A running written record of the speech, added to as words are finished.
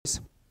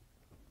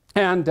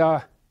And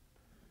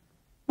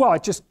well,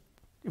 it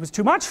was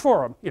too much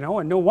for him, you know,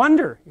 and no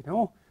wonder, you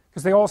know,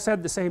 because they all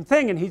said the same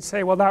thing. And he'd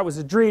say, well, that was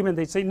a dream. And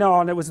they'd say,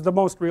 no, and it was the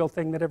most real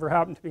thing that ever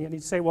happened to me. And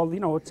he'd say, well, you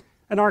know, it's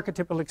an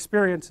archetypal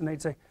experience. And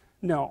they'd say,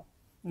 no,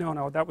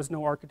 that was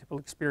no archetypal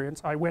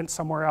experience. I went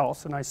somewhere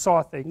else and I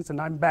saw things and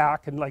I'm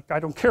back, and like, I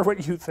don't care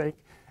what you think.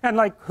 And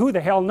like, who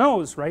the hell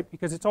knows, right?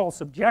 Because it's all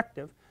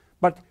subjective.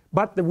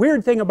 But the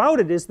weird thing about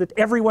it is that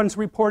everyone's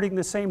reporting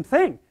the same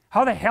thing.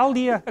 How the hell do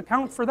you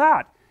account for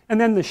that? And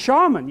then the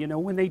shaman, you know,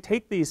 when they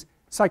take these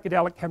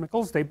psychedelic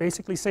chemicals, they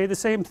basically say the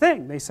same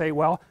thing. They say,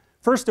 well,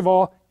 first of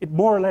all, it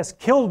more or less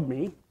killed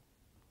me.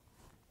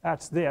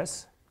 That's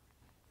this.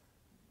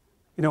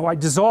 You know, I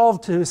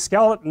dissolved to a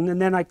skeleton,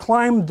 and then I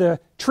climbed the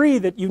tree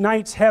that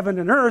unites heaven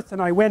and earth,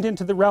 and I went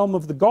into the realm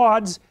of the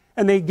gods,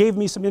 and they gave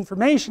me some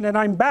information, and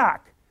I'm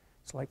back.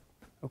 It's like,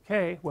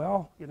 okay,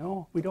 well, you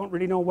know, we don't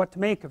really know what to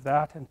make of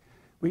that.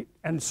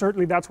 And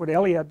certainly that's what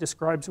Eliade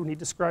describes when he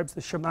describes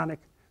the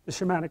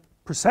shamanic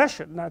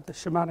procession, not the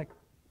shamanic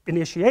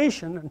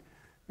initiation. And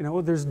you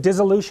know, there's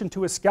dissolution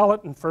to a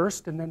skeleton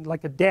first, and then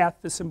like a death,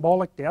 a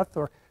symbolic death,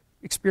 or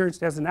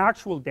experienced as an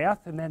actual death,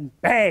 and then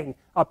bang,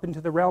 up into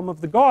the realm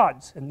of the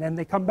gods, and then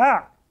they come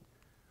back.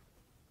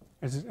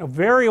 It's a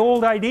very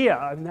old idea.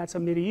 I mean, that's a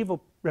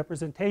medieval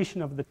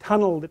representation of the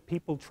tunnel that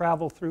people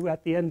travel through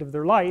at the end of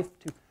their life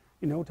to,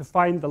 you know, to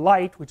find the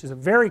light, which is a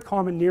very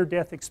common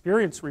near-death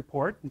experience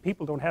report, and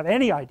people don't have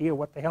any idea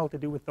what the hell to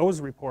do with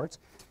those reports,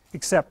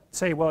 except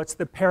say, well, it's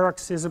the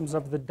paroxysms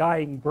of the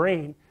dying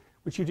brain,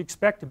 which you'd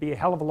expect to be a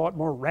hell of a lot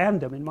more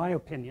random, in my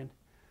opinion.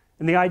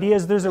 And the idea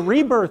is there's a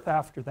rebirth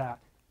after that.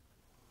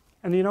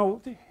 And you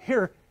know,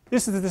 here,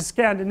 this is the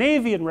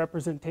Scandinavian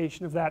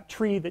representation of that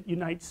tree that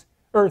unites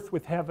earth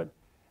with heaven.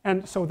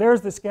 And so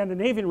there's the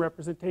Scandinavian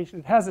representation.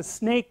 It has a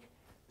snake,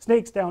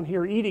 snakes down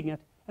here eating it.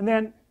 And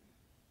then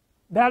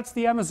that's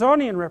the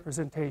Amazonian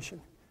representation.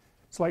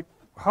 It's like,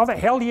 how the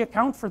hell do you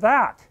account for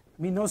that?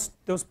 I mean,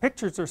 those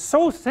pictures are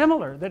so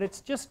similar that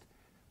it's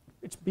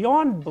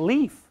beyond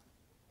belief.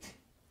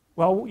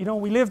 Well, you know,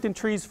 we lived in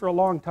trees for a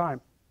long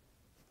time.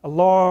 A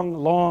long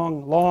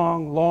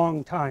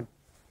time.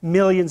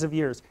 Millions of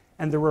years.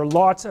 And there were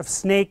lots of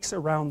snakes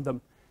around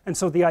them. And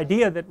so the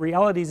idea that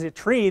reality is a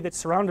tree that's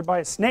surrounded by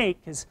a snake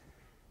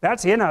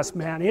that's in us,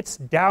 man. It's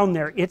down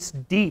there. It's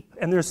deep.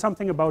 And there's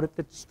something about it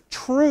that's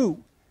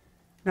true.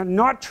 Now,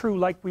 not true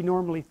like we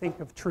normally think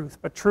of truth,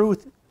 but true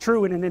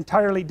in an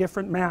entirely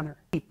different manner.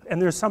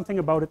 And there's something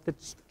about it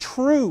that's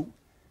true.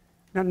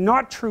 Now,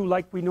 not true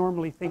like we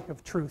normally think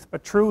of truth,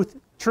 but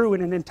true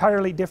in an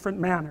entirely different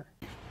manner.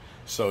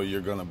 So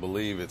you're going to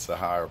believe it's a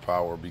higher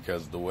power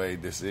because the way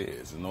this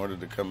is. In order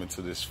to come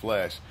into this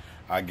flesh,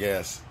 I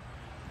guess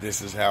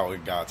this is how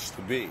it got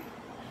to be.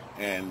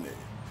 And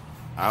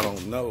I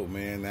don't know,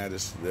 man. That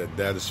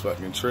is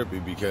fucking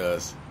trippy,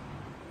 because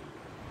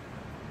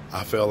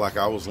I felt like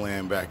I was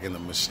laying back in a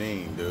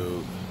machine,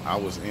 dude. I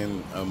was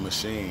in a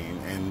machine,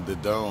 and the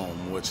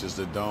dome, which is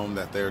the dome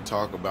that they're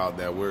talking about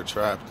that we're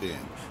trapped in.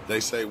 They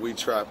say we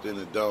trapped in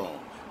a dome.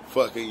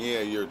 Fucking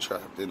yeah, you're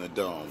trapped in a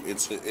dome.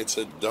 It's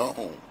a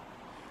dome.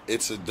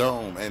 It's a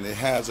dome, and it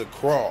has a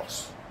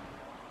cross,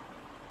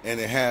 and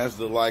it has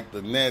the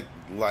net,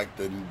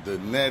 the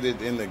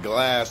netted in the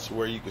glass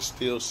where you can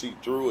still see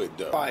through it,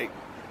 though. Like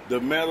the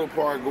metal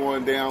part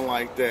going down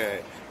like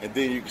that, and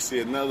then you can see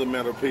another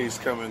metal piece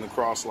coming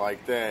across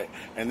like that,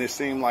 and it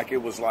seemed like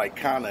it was like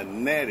kind of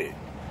netted,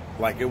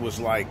 like it was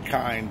like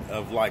kind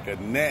of like a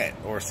net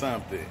or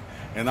something.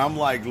 And I'm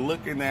like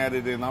looking at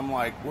it, and I'm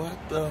like, what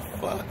the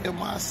fuck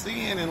am I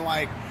seeing? And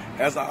like,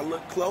 as I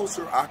look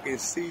closer, I can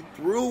see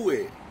through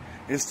it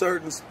in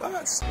certain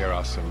spots. Here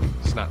are some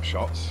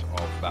snapshots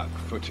of that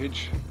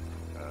footage,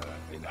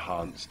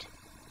 enhanced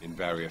in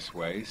various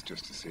ways,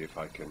 just to see if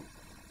I can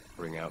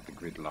bring out the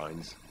grid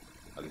lines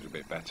a little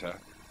bit better.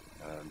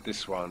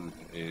 This one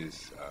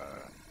is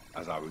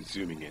as I was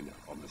zooming in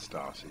on the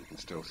star, so you can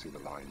still see the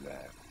line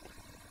there.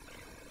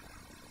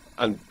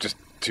 And just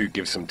to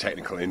give some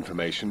technical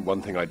information,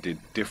 one thing I did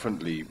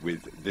differently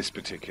with this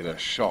particular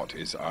shot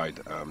is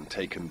I'd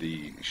taken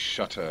the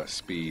shutter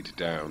speed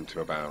down to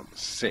about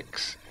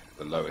 6,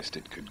 the lowest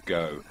it could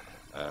go,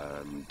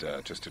 and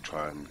just to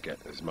try and get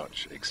as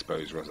much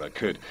exposure as I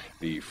could.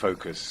 The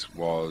focus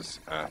was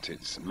at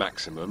its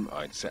maximum.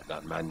 I'd set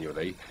that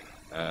manually,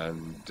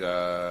 and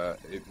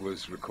it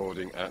was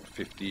recording at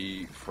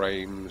 50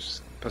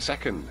 frames per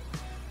second.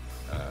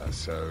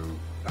 So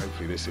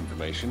hopefully this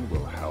information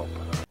will help.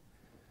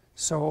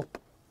 So,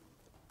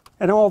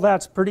 and all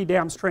that's pretty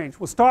damn strange.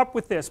 We'll stop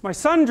with this. My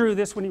son drew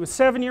this when he was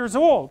 7 years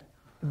old.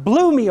 It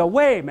blew me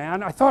away,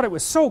 man. I thought it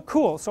was so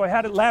cool, so I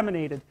had it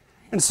laminated.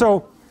 And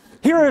so,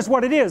 here is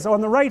what it is.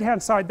 On the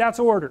right-hand side, that's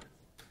order.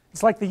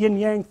 It's like the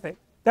yin-yang thing.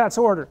 That's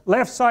order.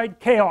 Left side,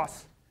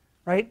 chaos,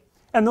 right?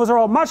 And those are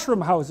all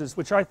mushroom houses,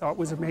 which I thought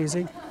was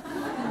amazing.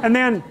 And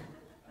then,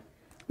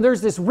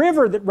 there's this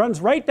river that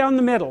runs right down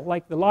the middle,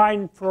 like the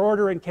line for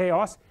order and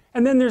chaos.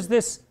 And then there's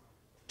this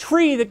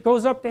tree that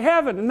goes up to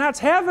heaven, and that's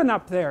heaven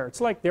up there.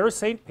 It's like there's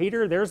St.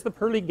 Peter, there's the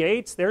pearly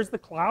gates, there's the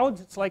clouds.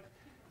 It's like,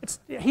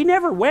 he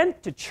never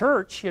went to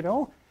church, you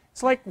know.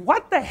 It's like,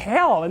 what the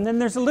hell? And then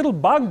there's a little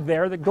bug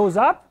there that goes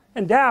up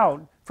and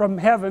down from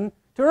heaven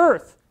to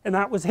earth. And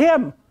that was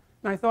him.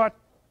 And I thought,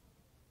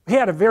 he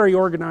had a very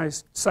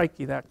organized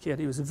psyche, that kid.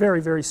 He was a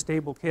very, very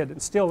stable kid,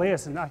 and still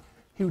is. And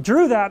he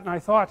drew that, and I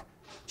thought,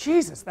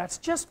 Jesus, that's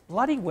just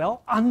bloody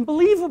well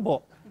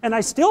unbelievable. And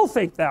I still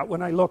think that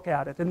when I look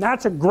at it. And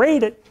that's a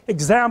great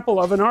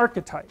example of an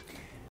archetype.